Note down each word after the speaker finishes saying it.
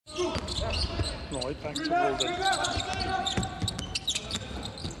Lloyd back to Walden.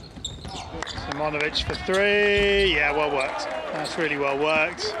 Simonovic for three. Yeah, well worked. That's really well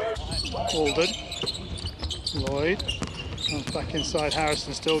worked. Walden. Lloyd. Comes back inside.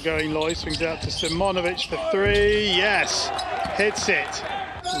 Harrison still going. Lloyd swings out to Simonovic for three. Yes. Hits it.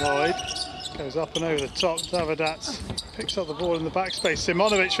 Lloyd goes up and over the top. Zavadat picks up the ball in the backspace.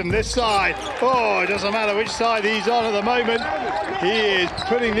 Simonovic from this side. Oh, it doesn't matter which side he's on at the moment. He is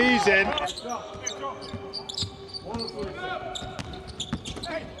putting these in.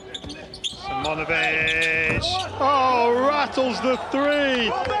 Simonovic. Oh, rattles the three.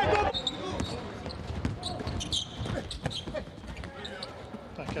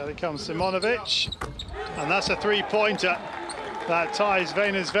 Back out it comes Simonovic. And that's a three-pointer. That ties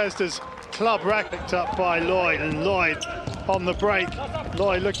Zvezda's club record. Picked up by Lloyd, and Lloyd on the break.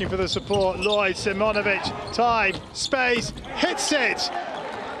 Lloyd looking for the support. Lloyd, Simonovic, time, space, hits it!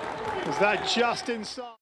 Was that just inside?